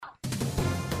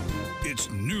It's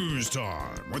news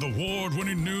time with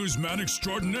award-winning newsman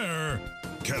extraordinaire,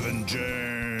 Kevin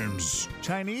James.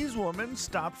 Chinese woman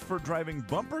stopped for driving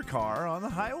bumper car on the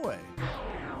highway.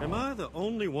 Am I the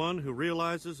only one who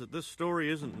realizes that this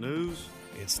story isn't news?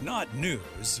 It's not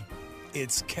news,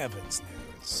 it's Kevin's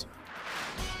news.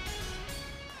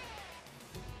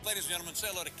 Ladies and gentlemen, say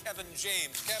hello to Kevin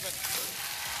James. Kevin.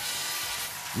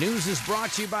 News is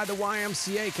brought to you by the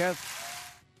YMCA, Kev.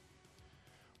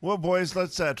 Well, boys,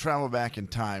 let's travel back in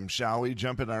time, shall we?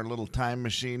 Jump in our little time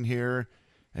machine here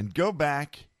and go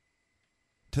back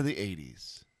to the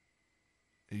 80s.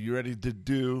 Are you ready to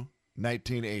do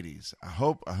 1980s? I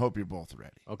hope you're both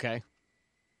ready. Okay.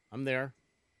 I'm there.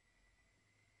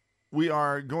 We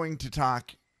are going to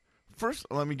talk. First,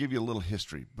 let me give you a little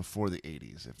history before the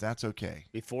 80s, if that's okay.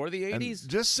 Before the 80s? And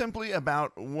just simply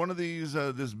about one of these,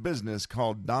 this business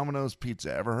called Domino's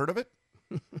Pizza. Ever heard of it?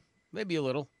 Maybe a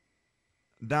little.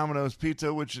 Domino's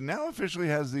Pizza, which now officially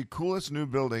has the coolest new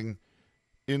building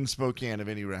in Spokane of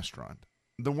any restaurant.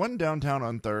 The one downtown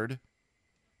on 3rd,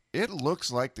 it looks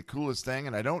like the coolest thing,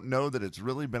 and I don't know that it's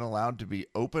really been allowed to be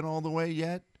open all the way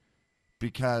yet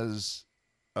because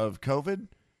of COVID,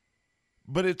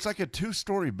 but it's like a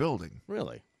 2-story building.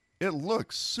 Really? It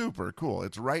looks super cool.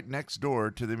 It's right next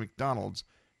door to the McDonald's.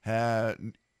 Either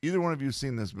one of you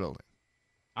seen this building?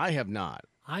 I have not.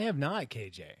 I have not,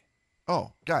 KJ.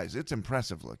 Oh, guys, it's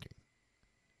impressive looking.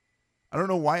 I don't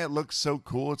know why it looks so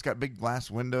cool. It's got big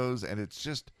glass windows, and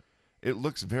it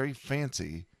looks very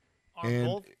fancy. Are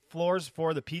both floors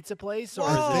for the pizza place? Or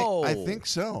Whoa! I think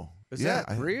so. Is that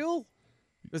real?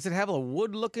 Does it have a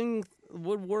wood-looking,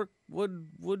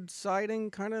 wood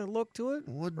siding kind of look to it?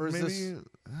 Wood, or is maybe. this...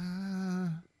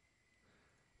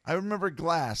 I remember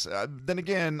glass. Then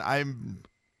again,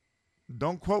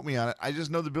 don't quote me on it. I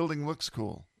just know the building looks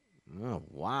cool. Oh,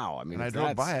 wow. I mean, and I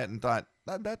drove by it and thought,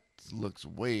 that looks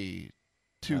way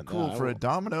too cool for a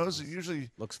Domino's. It usually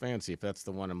looks fancy if that's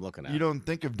the one I'm looking at. You don't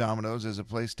think of Domino's as a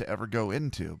place to ever go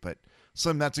into, but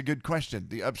Slim, that's a good question.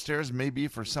 The upstairs may be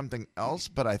for something else,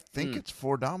 but I think it's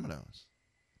for Domino's.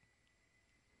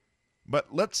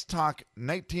 But let's talk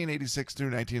 1986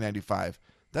 through 1995.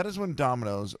 That is when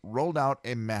Domino's rolled out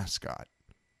a mascot.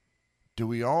 Do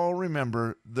we all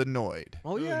remember the Noid?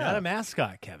 Oh, yeah. Not a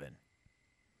mascot, Kevin.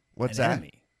 What's an that?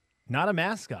 Enemy. Not a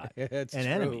mascot. It's an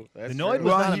true. enemy. That's the Noid true.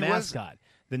 was not a mascot.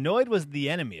 The Noid was the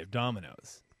enemy of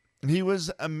Domino's. He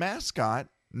was a mascot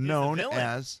known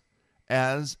as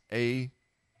he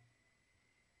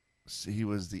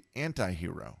was the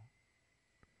anti-hero.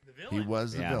 The villain. He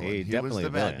was the villain. He was definitely the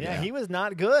bad guy. Yeah, he was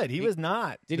not good. He was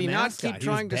not. Did the he not mascot. keep He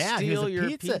was trying to bad. He was steal a your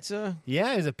pizza?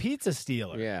 Yeah, he was a pizza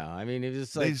stealer. Yeah, I mean, it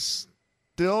was They like...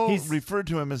 still referred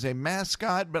to him as a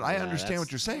mascot, but I Yeah, understand that's-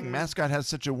 what you're saying. Mascot has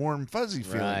such a warm, fuzzy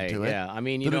feeling Right, to it. yeah. I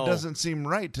mean, that it doesn't seem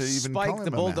right to even call Spike him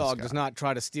the a Bulldog mascot. does not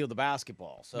try to steal the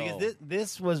basketball. So Because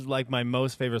this was like my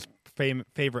most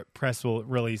favorite press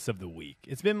release of the week.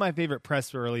 It's been my favorite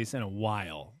press release in a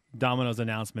while. Domino's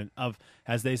announcement of,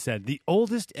 as they said, the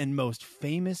oldest and most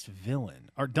famous villain,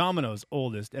 or Domino's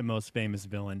oldest and most famous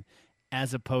villain,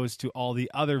 as opposed to all the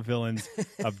other villains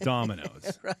of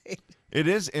Domino's. Right. It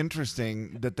is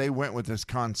interesting that they went with this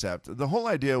concept. The whole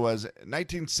idea was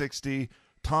 1960,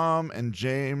 Tom and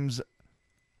James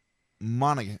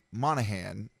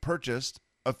Monahan purchased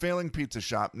a failing pizza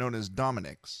shop known as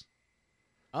Dominic's.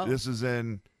 Oh. This is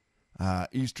in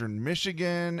eastern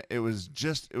Michigan. It was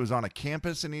on a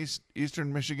campus in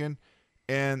eastern Michigan,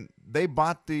 and they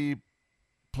bought the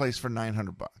place for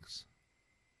 $900.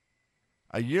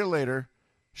 A year later,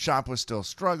 shop was still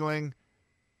struggling.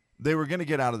 They were going to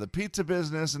get out of the pizza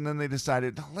business, and then they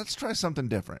decided, let's try something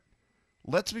different.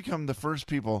 Let's become the first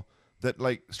people that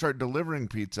start delivering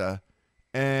pizza,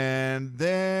 and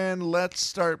then let's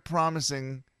start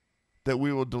promising that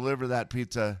we will deliver that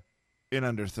pizza in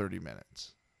under 30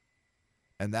 minutes.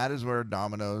 And that is where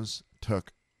Domino's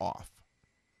took off.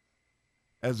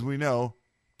 As we know,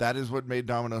 that is what made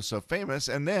Domino's so famous.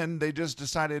 And then they just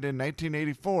decided in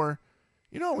 1984,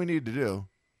 you know what we need to do?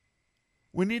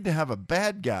 We need to have a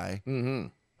bad guy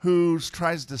who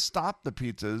tries to stop the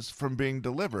pizzas from being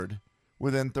delivered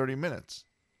within 30 minutes.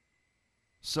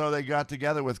 So they got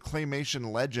together with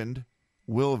claymation legend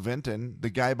Will Vinton, the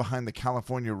guy behind the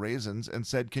California Raisins, and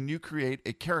said, can you create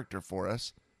a character for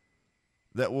us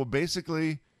that will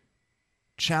basically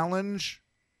challenge?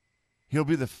 He'll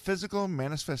be the physical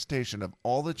manifestation of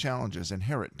all the challenges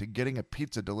inherent to getting a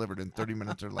pizza delivered in 30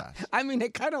 minutes or less. I mean, I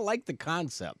kind of like the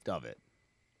concept of it.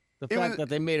 The fact that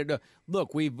they made it.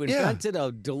 Look, we've invented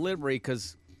a delivery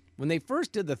because when they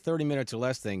first did the 30 minutes or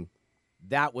less thing,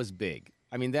 that was big.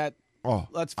 I mean,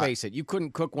 let's face it, you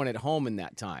couldn't cook one at home in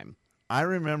that time. I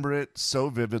remember it so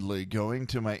vividly going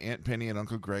to my Aunt Penny and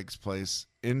Uncle Greg's place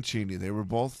in Cheney. They were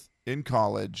both in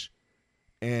college,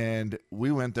 and we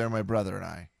went there, my brother and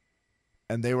I.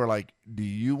 And they were like, do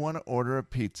you want to order a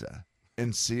pizza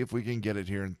and see if we can get it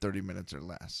here in 30 minutes or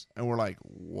less? And we're like,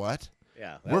 what?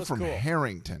 Yeah, that We're was from cool.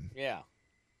 Harrington. Yeah,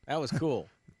 that was cool.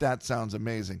 That sounds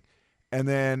amazing. And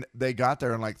then they got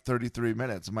there in like 33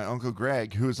 minutes. My Uncle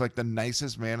Greg, who's like the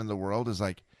nicest man in the world, is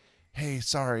like, hey,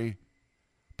 sorry,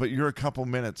 but you're a couple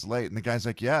minutes late. And the guy's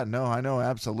like, yeah, no, I know,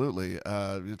 absolutely.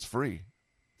 It's free.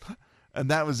 And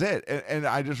that was it. And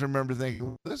I just remember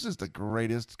thinking, this is the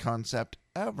greatest concept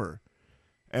ever.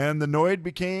 And the Noid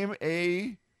became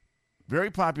a very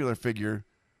popular figure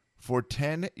for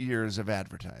 10 years of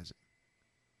advertising.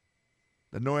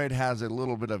 The Noid has a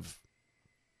little bit of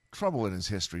trouble in his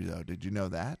history, though. Did you know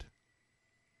that?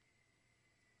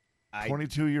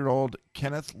 22-year-old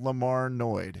Kenneth Lamar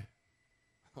Noid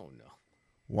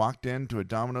walked into a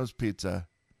Domino's Pizza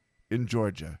in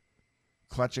Georgia,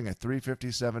 clutching a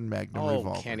 .357 Magnum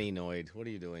revolver. Oh, Kenny Noid, what are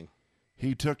you doing?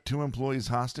 He took 2 employees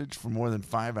hostage for more than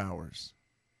 5 hours.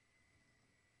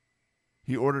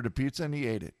 He ordered a pizza and he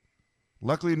ate it.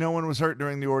 Luckily, no one was hurt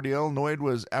during the ordeal. Noid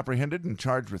was apprehended and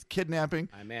charged with kidnapping,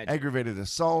 aggravated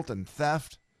assault, and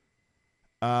theft.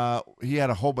 He had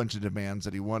a whole bunch of demands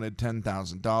that he wanted: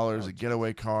 $10,000, a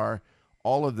getaway car,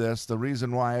 all of this. The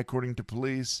reason why, according to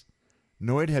police,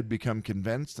 Noid had become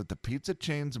convinced that the pizza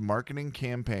chain's marketing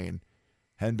campaign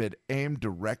had been aimed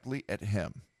directly at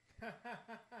him.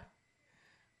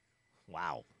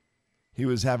 Wow. He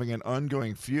was having an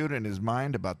ongoing feud in his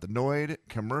mind about the Noid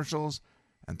commercials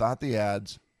and thought the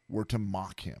ads were to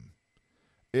mock him.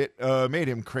 It made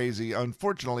him crazy.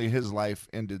 Unfortunately, his life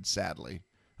ended sadly.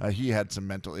 He had some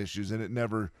mental issues, and it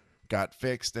never got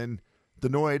fixed. And the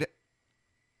Noid,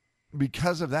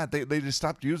 because of that, they just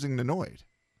stopped using the Noid.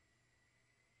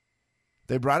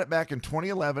 They brought it back in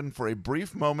 2011 for a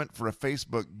brief moment for a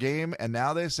Facebook game, and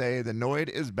now they say the Noid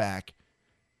is back.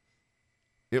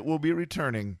 It will be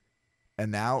returning,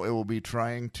 and now it will be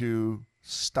trying to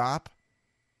stop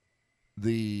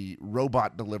the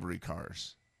robot delivery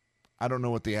cars. I don't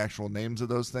know what the actual names of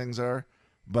those things are,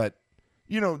 but,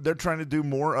 you know, they're trying to do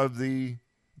more of the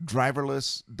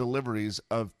driverless deliveries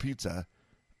of pizza,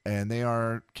 and they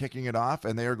are kicking it off,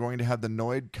 and they are going to have the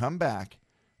Noid come back,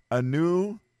 a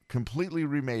new, completely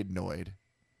remade Noid.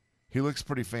 He looks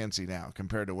pretty fancy now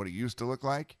compared to what he used to look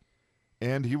like,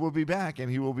 and he will be back,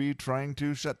 and he will be trying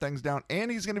to shut things down,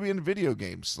 and he's going to be in video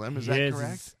games, Slim. Is that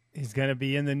correct? He's going to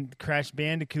be in the Crash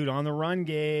Bandicoot On the Run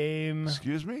game.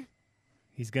 Excuse me?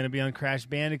 He's going to be on Crash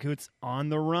Bandicoot's On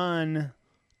the Run.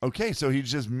 Okay, so he's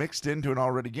just mixed into an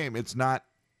already game. It's not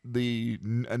the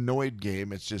Noid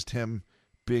game. It's just him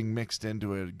being mixed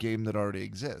into a game that already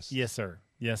exists. Yes, sir.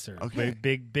 Yes, sir. Okay.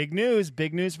 Big news.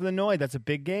 Big news for the Noid. That's a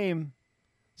big game.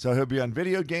 So he'll be on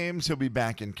video games. He'll be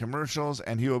back in commercials,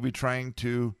 and he will be trying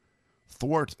to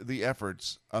thwart the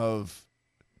efforts of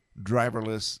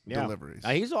driverless deliveries.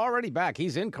 He's already back.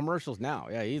 He's in commercials now.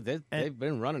 Yeah, they've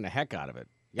been running the heck out of it.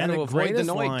 You got And to the avoid the greatest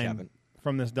Noid, line Kevin.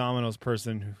 from this Domino's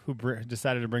person who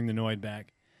decided to bring the Noid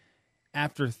back.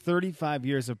 After 35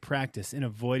 years of practice in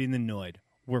avoiding the Noid,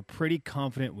 we're pretty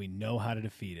confident we know how to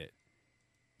defeat it.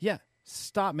 Yeah,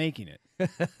 stop making it.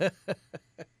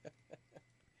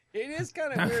 It is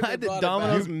kind of weird. The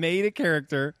Domino's made a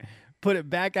character, put it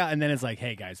back out, and then it's like,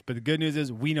 hey, guys, but the good news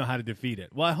is we know how to defeat it.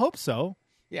 Well, I hope so.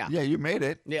 Yeah. Yeah, you made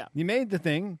it. Yeah. You made the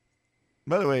thing.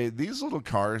 By the way, these little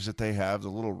cars that they have, the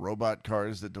little robot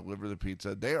cars that deliver the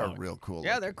pizza, they are real cool.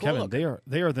 Yeah, they're cool. Kevin, looking.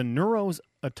 they are the Neuro's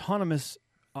autonomous,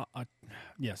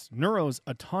 Neuro's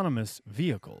autonomous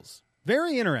vehicles.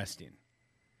 Very interesting.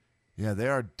 Yeah, they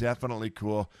are definitely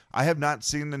cool. I have not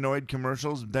seen the Noid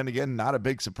commercials. Then again, not a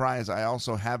big surprise. I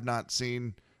also have not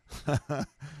seen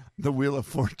the Wheel of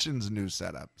Fortune's new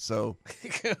setup. So,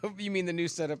 You mean the new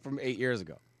setup from 8 years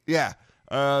ago? yeah.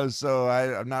 So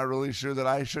I'm not really sure that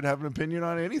I should have an opinion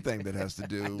on anything that has to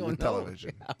do with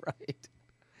television. Yeah, right.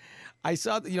 I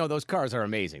saw, those cars are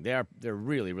amazing. They're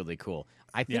really, really cool.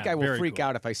 I think Yeah, I will very freak cool.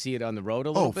 out if I see it on the road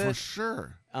a little Oh, bit. for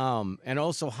sure. And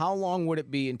also, how long would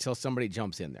it be until somebody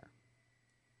jumps in there?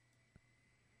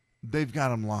 They've got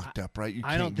them locked up, right? You I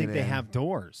can't don't think get they in. have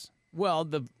doors. Well,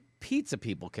 the pizza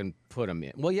people can put them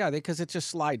in. Well, yeah, because it just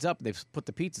slides up. They put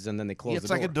the pizzas and then they close It's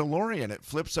the like door. a DeLorean. It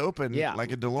flips open Yeah,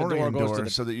 like a the door DeLorean goes to door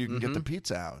the- so that you can get the Mhm.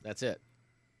 pizza out. That's it.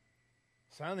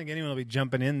 So I don't think anyone will be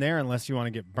jumping in there unless you want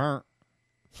to get burnt.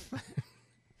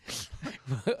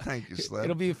 Thank you, Slim.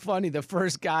 It'll be funny. The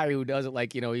first guy who does it,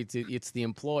 it's the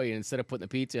employee, and instead of putting the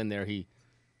pizza in there, he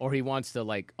wants to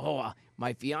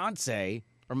my fiance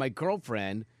or my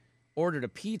girlfriend ordered a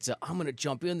pizza, I'm going to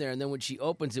jump in there. And then when she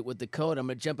opens it with the code, I'm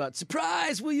going to jump out,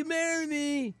 surprise, will you marry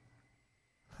me?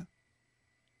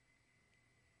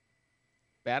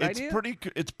 Bad idea?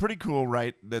 It's pretty cool,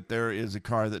 right, that there is a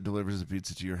car that delivers a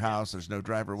pizza to your house. There's no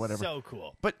driver, whatever. So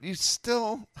cool. But you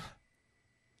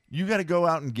got to go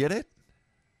out and get it?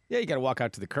 Yeah, you got to walk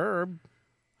out to the curb.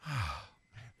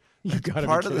 You got to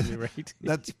be kidding me, right?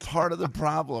 That's part of the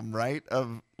problem, right?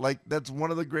 That's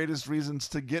one of the greatest reasons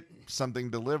to get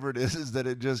something delivered is that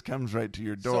it just comes right to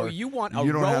your door. So you want a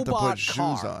you don't robot have to put car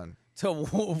shoes on.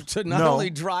 to not only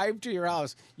drive to your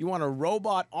house, you want a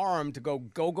robot arm to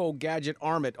go gadget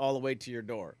arm it all the way to your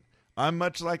door. I'm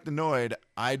much like the Noid.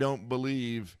 I don't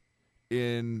believe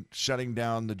in shutting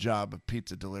down the job of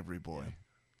pizza delivery boy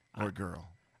or girl.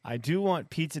 I do want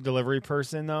pizza delivery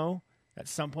person, though, at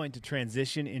some point to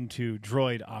transition into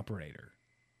droid operator.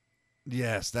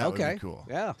 Yes, that would be cool.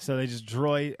 Yeah. So they just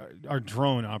drone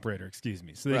operator, excuse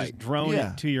me. So they just drone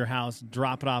it to your house,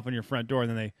 drop it off on your front door, and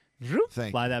then they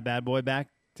fly that bad boy back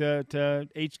to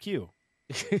HQ.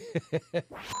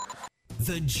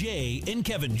 The Jay and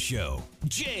Kevin Show.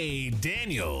 Jay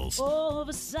Daniels.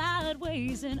 Over,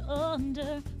 sideways, and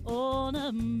under on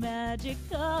a magic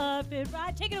carpet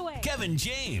ride. Take it away. Kevin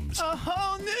James. A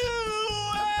whole new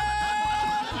world.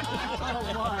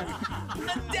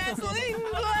 A dazzling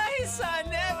place I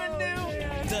never knew.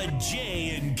 The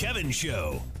Jay and Kevin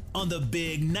Show on the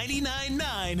Big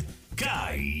 99.9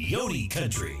 Coyote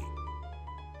Country.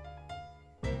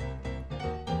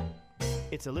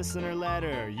 It's a listener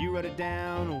letter. You wrote it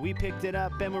down. We picked it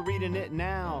up and we're reading it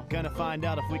now. Gonna find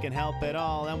out if we can help at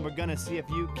all. And we're gonna see if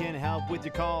you can help with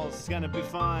your calls. It's gonna be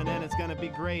fun and it's gonna be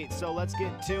great. So let's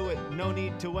get to it. No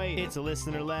need to wait. It's a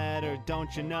listener letter,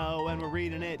 don't you know? And we're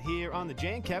reading it here on the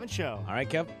Jay and Kevin Show. All right,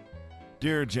 Kev.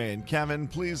 Dear Jay and Kevin,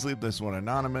 please leave this one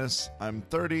anonymous. I'm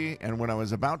 30, and when I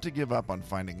was about to give up on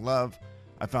finding love,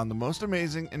 I found the most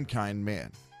amazing and kind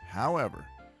man. However,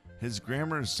 his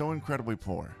grammar is so incredibly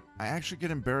poor. I actually get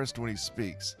embarrassed when he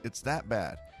speaks. It's that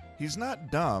bad. He's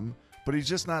not dumb, but he's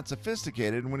just not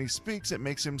sophisticated, and when he speaks, it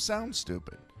makes him sound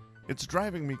stupid. It's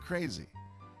driving me crazy.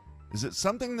 Is it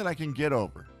something that I can get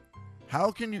over? How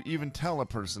can you even tell a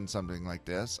person something like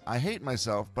this? I hate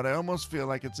myself, but I almost feel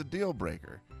like it's a deal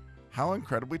breaker. How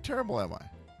incredibly terrible am I?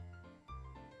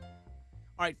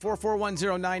 All right,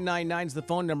 4410999 is the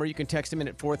phone number. You can text him in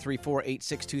at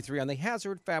 434-8623 on the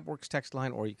Hazard Fabworks text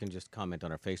line, or you can just comment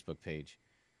on our Facebook page.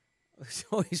 I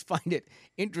always find it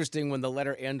interesting when the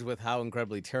letter ends with how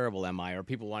incredibly terrible am I, or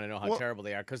people want to know how terrible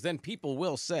they are, because then people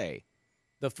will say,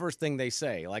 the first thing they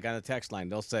say, like on the text line,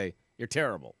 they'll say, you're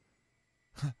terrible.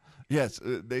 Yes,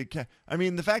 they can. I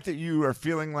mean, the fact that you are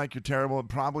feeling like you're terrible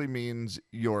probably means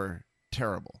you're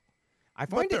terrible. I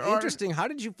find it interesting. How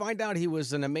did you find out he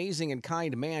was an amazing and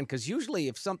kind man? Because usually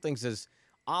if something's as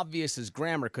obvious as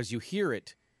grammar, because you hear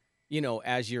it,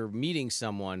 as you're meeting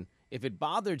someone, if it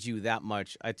bothered you that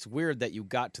much, it's weird that you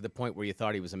got to the point where you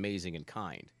thought he was amazing and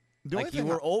kind. Like you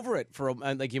were over it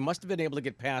like you must have been able to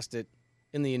get past it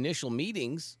in the initial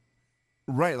meetings.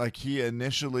 Right, like he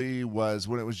initially was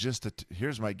when it was just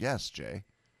here's my guess, Jay.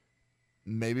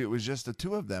 Maybe it was just the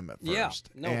two of them at first.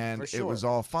 Yeah, no, and for sure. It was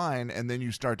all fine, and then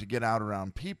you start to get out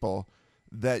around people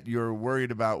that you're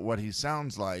worried about what he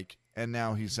sounds like, and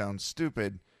now he sounds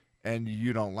stupid, and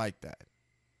you don't like that.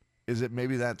 Is it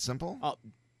maybe that simple? Oh,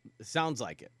 it sounds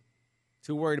like it.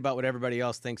 Too worried about what everybody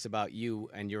else thinks about you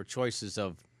and your choices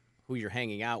of who you're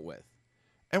hanging out with.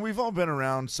 And we've all been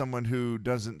around someone who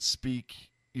doesn't speak,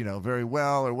 very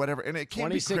well or whatever, and it can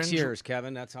 26 years,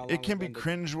 Kevin. That's how long it can be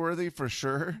cringeworthy for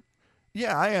sure.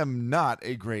 Yeah, I am not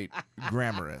a great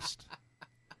grammarist.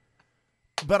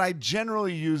 But I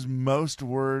generally use most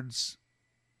words,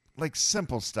 like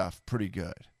simple stuff, pretty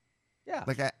good. Yeah.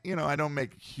 Like, I don't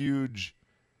make huge...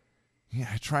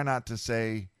 I try not to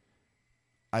say,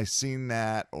 I seen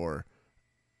that, or,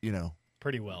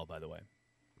 Pretty well, by the way.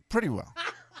 Pretty well.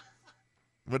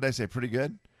 What did I say? Pretty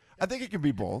good? I think it can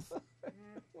be both.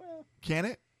 Well, can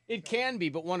it? It can be,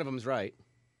 but one of them's right.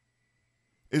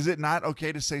 Is it not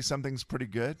okay to say something's pretty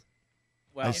good?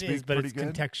 Well, it is, but it's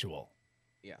good? contextual.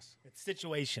 Yes. It's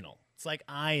situational. It's like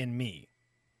I and me.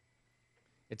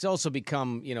 It's also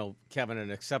become, Kevin,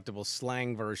 an acceptable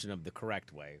slang version of the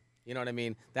correct way. You know what I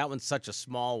mean? That one's such a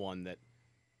small one that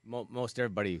most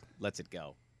everybody lets it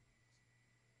go.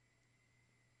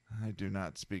 I do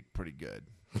not speak pretty good.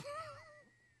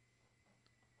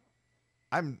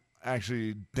 I'm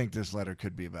actually think this letter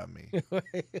could be about me.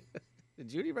 Did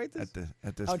Judy write this?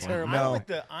 At this How point. terrible. No,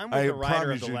 I'm with the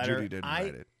writer of the you letter. Judy didn't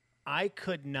write it. I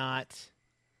couldn't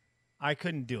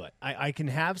do it. I can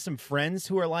have some friends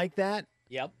who are like that.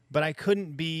 Yep. But I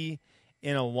couldn't be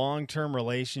in a long-term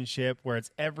relationship where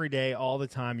it's every day, all the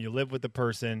time, you live with the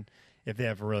person if they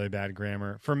have really bad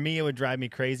grammar. For me, it would drive me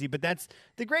crazy. But that's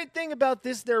the great thing about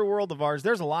their world of ours.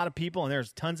 There's a lot of people, and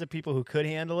there's tons of people who could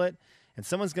handle it, and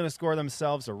someone's going to score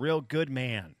themselves a real good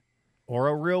man or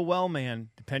a real well man,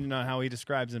 depending on how he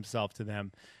describes himself to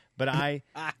them. But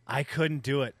I couldn't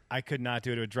do it. I could not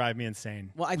do it. It would drive me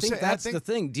insane. Well, I think that's the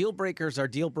thing. Deal breakers are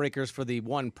deal breakers for the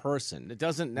one person. It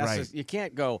doesn't necessarily. Right. You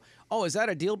can't go, oh, is that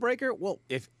a deal breaker? Well,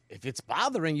 if it's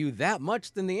bothering you that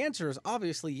much, then the answer is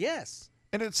obviously yes.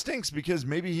 And it stinks because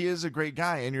maybe he is a great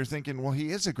guy, and you're thinking, well,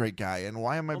 he is a great guy, and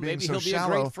why am I being so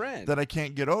shallow that I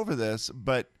can't get over this?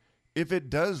 But if it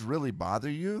does really bother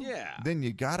you, then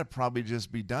you got to probably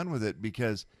just be done with it,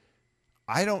 because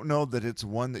I don't know that it's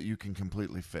one that you can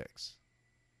completely fix.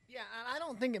 Yeah, and I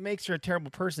don't think it makes you a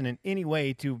terrible person in any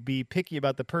way to be picky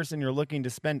about the person you're looking to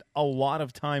spend a lot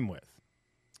of time with.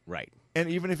 Right. And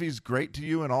even if he's great to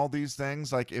you and all these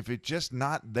things, like if it's just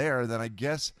not there, then I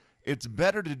guess it's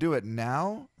better to do it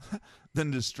now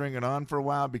than to string it on for a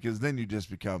while, because then you just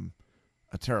become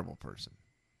a terrible person.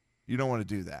 You don't want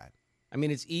to do that. I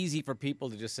mean, it's easy for people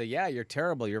to just say, yeah, you're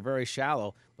terrible, you're very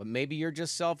shallow, but maybe you're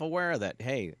just self-aware that,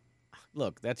 hey,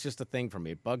 look, that's just a thing for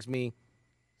me. It bugs me.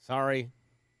 Sorry,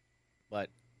 but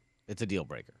it's a deal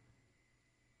breaker.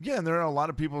 Yeah, and there are a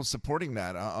lot of people supporting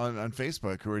that on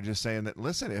Facebook who are just saying that,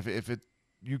 listen, if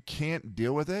you can't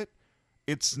deal with it,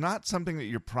 it's not something that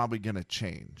you're probably going to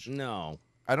change. No.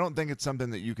 I don't think it's something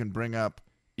that you can bring up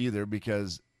either,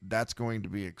 because that's going to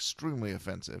be extremely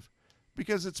offensive,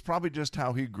 because it's probably just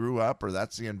how he grew up, or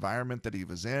that's the environment that he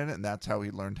was in, and that's how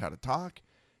he learned how to talk.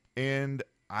 And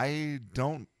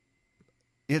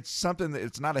it's something that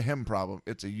it's not a him problem,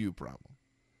 it's a you problem.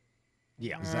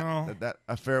 Yeah. Is that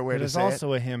a fair way to say it? It's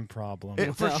also a him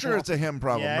problem. For sure it's a him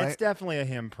problem, yeah, right? it's definitely a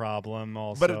him problem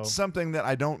also. But it's something that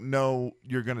I don't know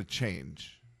you're going to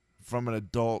change from an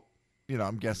adult,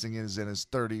 I'm guessing is in his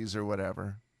 30s or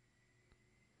whatever.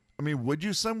 I mean, would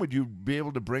you be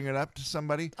able to bring it up to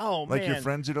somebody? Oh, like man. your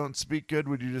friends who don't speak good?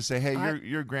 Would you just say, hey,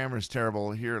 your grammar's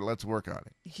terrible. Here, let's work on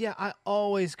it. Yeah, I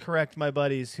always correct my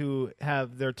buddies who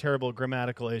have their terrible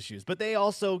grammatical issues. But they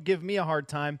also give me a hard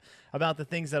time about the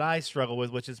things that I struggle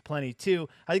with, which is plenty too.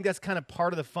 I think that's kind of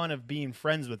part of the fun of being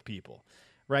friends with people,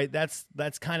 right? That's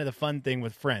kind of the fun thing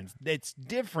with friends. It's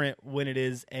different when it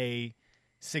is a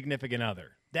significant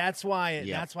other. That's why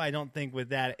I don't think with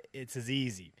that it's as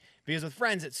easy. Because with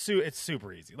friends, it's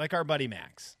super easy. Like our buddy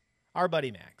Max.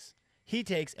 He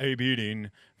takes a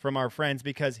beating from our friends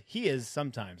because he is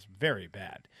sometimes very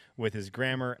bad with his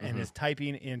grammar and his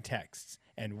typing in texts.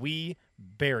 And we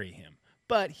bury him.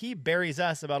 But he buries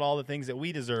us about all the things that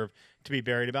we deserve to be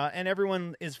buried about, and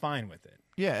everyone is fine with it.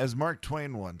 Yeah, as Mark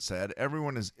Twain once said,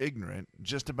 everyone is ignorant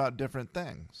just about different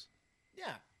things.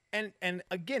 Yeah. And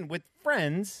again, with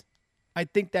friends, I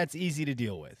think that's easy to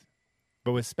deal with.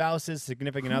 But with spouses,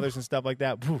 significant others, and stuff like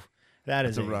that,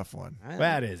 that's a rough one.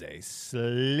 That is a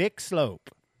slick slope.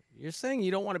 You're saying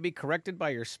you don't want to be corrected by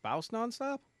your spouse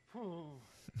nonstop?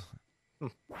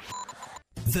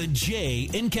 The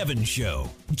Jay and Kevin Show.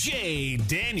 Jay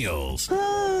Daniels.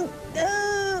 No.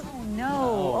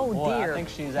 Oh, boy, dear. I think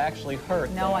she's actually hurt.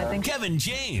 No, I think Kevin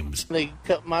James. They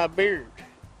cut my beard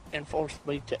and forced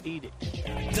me to eat it.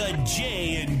 The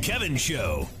Jay and Kevin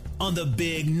Show on the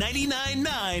Big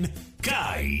 99.9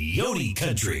 Coyote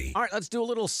Country. All right, let's do a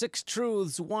little 6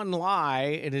 truths, 1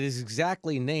 lie. And it is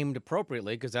exactly named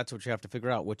appropriately because that's what you have to figure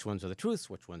out. Which ones are the truths,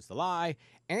 which one's the lie.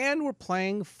 And we're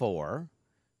playing for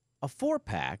a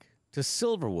 4-pack to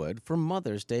Silverwood for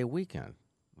Mother's Day weekend.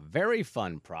 Very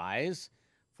fun prize.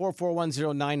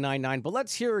 4410999. But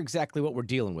let's hear exactly what we're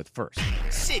dealing with first.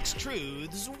 6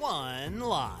 truths, 1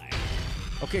 lie.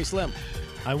 Okay, Slim.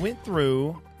 I went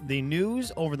through the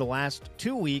news over the last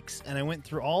 2 weeks, and I went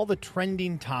through all the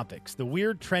trending topics, the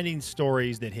weird trending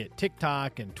stories that hit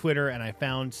TikTok and Twitter, and I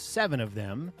found 7 of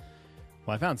them.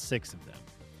 Well, I found 6 of them.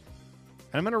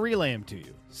 And I'm going to relay them to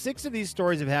you. 6 of these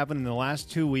stories have happened in the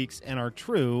last 2 weeks and are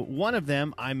true. 1 of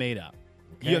them I made up.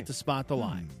 Okay. You have to spot the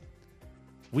lie.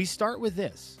 We start with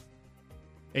this.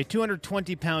 A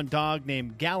 220-pound dog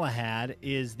named Galahad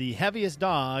is the heaviest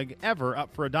dog ever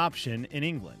up for adoption in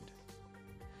England.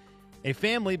 A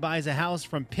family buys a house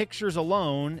from pictures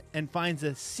alone and finds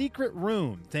a secret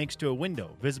room thanks to a window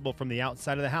visible from the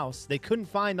outside of the house they couldn't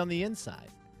find on the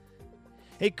inside.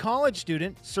 A college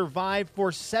student survived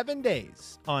for 7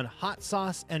 days on hot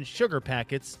sauce and sugar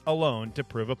packets alone to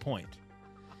prove a point.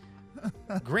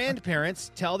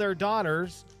 Grandparents tell their daughter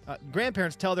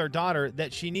that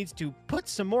she needs to put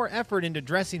some more effort into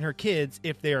dressing her kids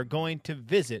if they are going to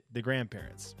visit the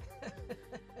grandparents.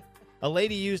 A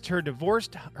lady used her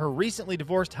recently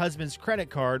divorced husband's credit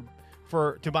card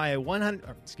to buy a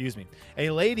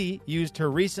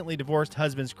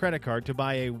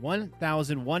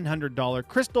 $1,100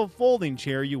 crystal folding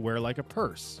chair you wear like a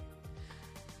purse.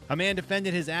 A man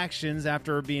defended his actions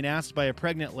after being asked by a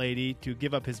pregnant lady to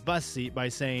give up his bus seat by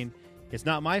saying, "It's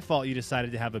not my fault you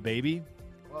decided to have a baby."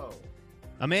 Whoa.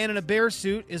 A man in a bear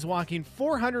suit is walking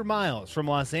 400 miles from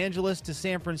Los Angeles to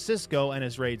San Francisco and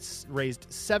has raised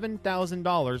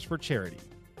 $7,000 for charity.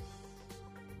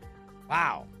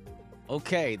 Wow.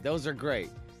 Okay, those are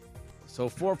great. So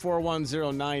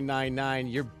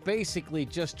 4410999, you're basically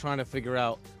just trying to figure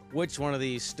out which one of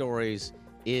these stories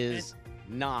is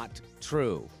not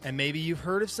true. And maybe you've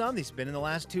heard of some. These have been in the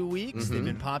last 2 weeks. They've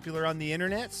been popular on the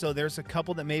internet, so there's a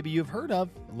couple that maybe you've heard of.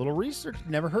 A little research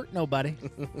never hurt nobody.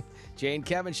 Jay and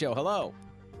Kevin Show, hello.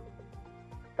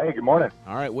 Hey, good morning.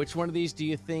 All right, which one of these do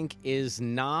you think is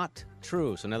not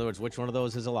true? So in other words, which one of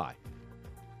those is a lie?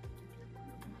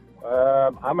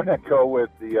 I'm going to go with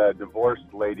the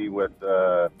divorced lady with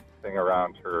the thing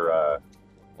around her.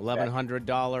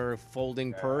 $1,100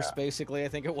 folding purse, basically, I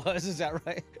think it was. Is that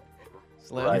right?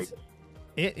 Slim? Right.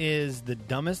 It is the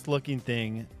dumbest looking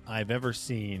thing I've ever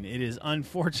seen. It is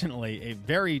unfortunately a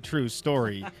very true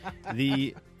story.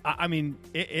 It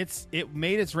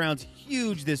made its rounds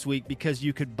huge this week because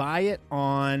you could buy it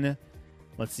on,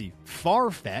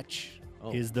 Farfetch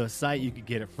is the site you could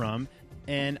get it from.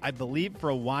 And I believe for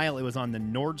a while it was on the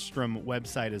Nordstrom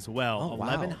website as well.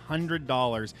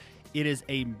 $1,100. It is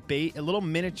a little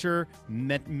miniature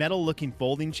metal-looking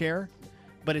folding chair,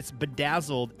 but it's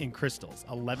bedazzled in crystals.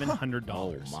 $1,100.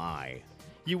 Oh, my.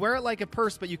 You wear it like a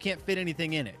purse, but you can't fit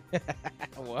anything in it.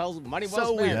 Well, money well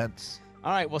So spent. weird.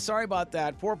 All right, well, sorry about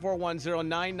that.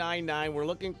 4410999. We're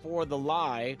looking for the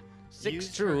lie.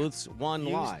 Six truths, one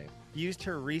lie. Used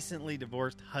her recently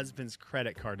divorced husband's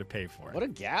credit card to pay for it. What a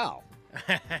gal.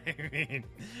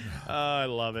 I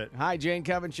love it. Hi, Jane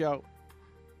Kevin Show.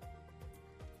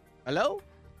 Hello?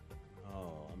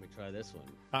 Oh, let me try this one.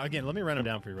 Again, let me run them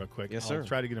down for you real quick. Yes, I'll sir.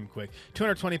 try to get them quick.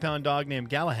 220-pound dog named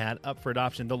Galahad up for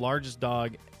adoption, the largest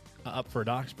dog up for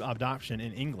adoption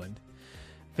in England.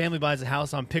 Family buys a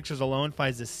house on pictures alone,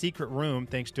 finds a secret room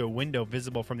thanks to a window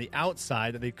visible from the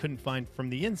outside that they couldn't find from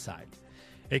the inside.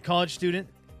 A college student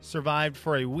survived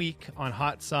for a week on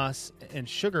hot sauce and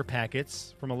sugar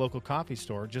packets from a local coffee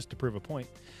store just to prove a point.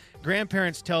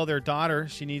 Grandparents tell their daughter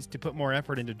she needs to put more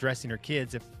effort into dressing her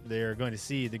kids if they're going to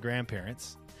see the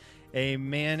grandparents. A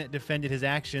man defended his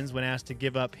actions when asked to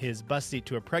give up his bus seat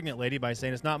to a pregnant lady by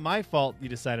saying, "It's not my fault you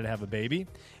decided to have a baby."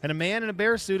 And a man in a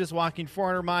bear suit is walking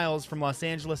 400 miles from Los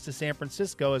Angeles to San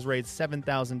Francisco has raised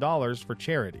 $7,000 for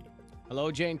charity. Hello,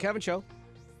 Jane Kevin Show.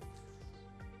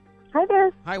 Hi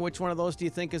there. Hi, which one of those do you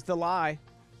think is the lie?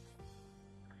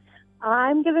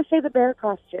 I'm going to say the bear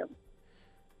costume.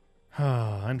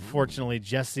 Unfortunately,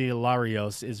 Jesse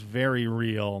Larios is very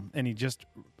real, and he just,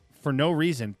 for no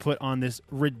reason, put on this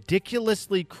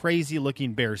ridiculously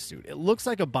crazy-looking bear suit. It looks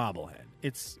like a bobblehead.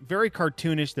 It's very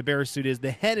cartoonish, the bear suit is.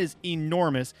 The head is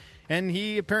enormous, and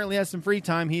he apparently has some free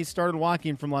time. He started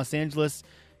walking from Los Angeles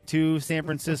to San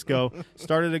Francisco,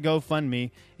 started a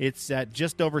GoFundMe. It's at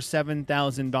just over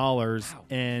 $7,000,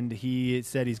 and he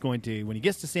said he's going to, when he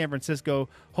gets to San Francisco,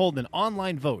 hold an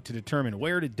online vote to determine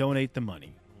where to donate the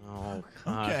money. Oh,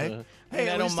 God. Okay. Hey,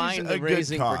 I at don't least mind it's the a good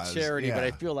raising for cause, charity, but yeah.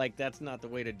 I feel like that's not the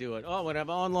way to do it. Oh, when I have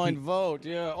an online vote,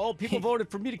 yeah. Oh, people voted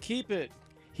for me to keep it.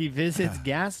 He visits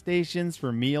gas stations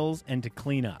for meals and to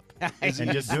clean up, Is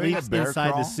and he just doing a sleeps bear inside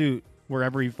crawl? the suit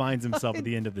wherever he finds himself at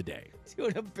the end of the day.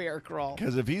 Doing a bear crawl.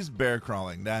 Because if he's bear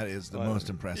crawling, that is the most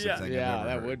impressive thing I've ever Yeah,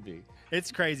 that heard. would be.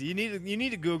 It's crazy. You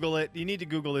need to Google it. You need to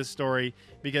Google this story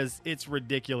because it's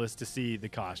ridiculous to see the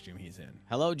costume he's in.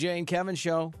 Hello, Jane Kevin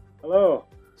Show. Hello.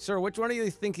 Sir, which one of you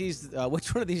think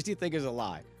which one of these do you think is a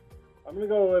lie? I'm going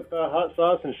to go with hot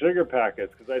sauce and sugar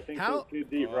packets because I think they're too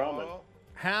deep ramen.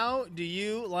 How do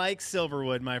you like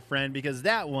Silverwood, my friend? Because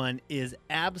that one is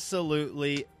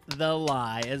absolutely the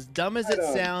lie. As dumb as it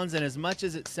sounds, and as much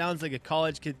as it sounds like a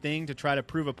college kid thing to try to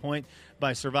prove a point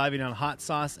by surviving on hot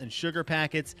sauce and sugar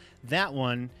packets, that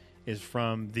one is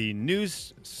from the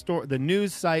news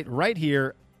site right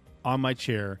here on my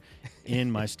chair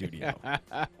in my studio.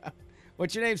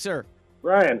 What's your name, sir?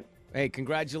 Ryan. Hey,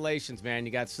 congratulations, man.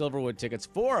 You got Silverwood tickets,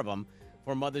 4 of them,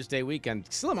 for Mother's Day weekend.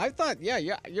 Slim, I thought, yeah,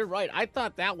 you're right. I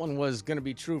thought that one was going to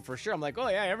be true for sure. I'm like, oh,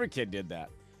 yeah, every kid did that.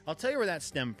 I'll tell you where that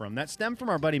stemmed from. That stemmed from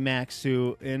our buddy Max,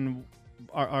 who in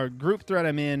our group thread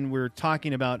I'm in, we're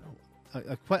talking about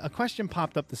a question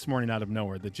popped up this morning out of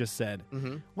nowhere that just said,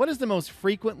 what is the most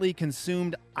frequently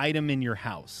consumed item in your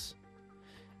house?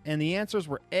 And the answers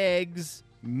were eggs,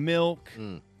 milk,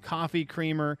 coffee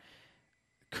creamer,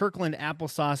 Kirkland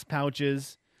applesauce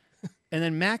pouches, and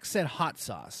then Max said hot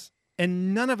sauce.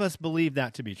 And none of us believe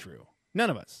that to be true. None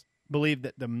of us believe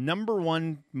that the number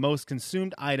one most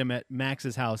consumed item at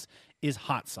Max's house is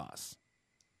hot sauce.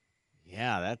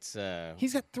 Yeah, that's...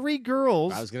 He's got 3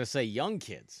 girls. I was going to say young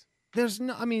kids.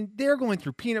 They're going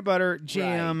through peanut butter,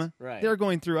 jam. Right. They're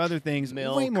going through other things.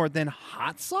 Milk, way more than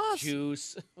hot sauce.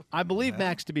 Juice. I believe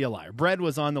Max to be a liar. Bread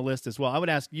was on the list as well. I would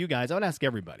ask you guys, I would ask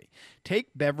everybody, take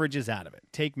beverages out of it.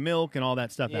 Take milk and all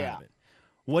that stuff out of it.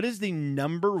 What is the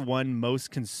number one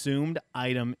most consumed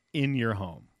item in your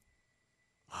home?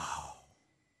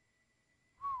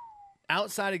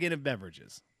 Outside again of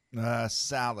beverages.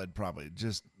 Salad, probably.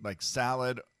 Just like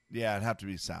salad. Yeah, it'd have to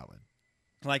be salad.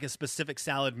 Like a specific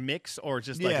salad mix, or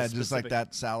just just like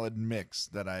that salad mix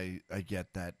that I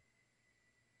get that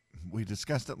we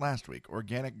discussed it last week.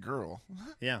 Organic Girl.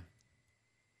 Yeah.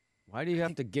 Why do you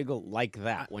have to giggle like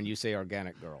that when you say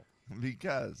Organic Girl?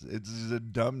 Because it's just a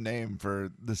dumb name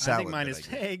for the salad. I think mine is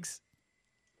Tags.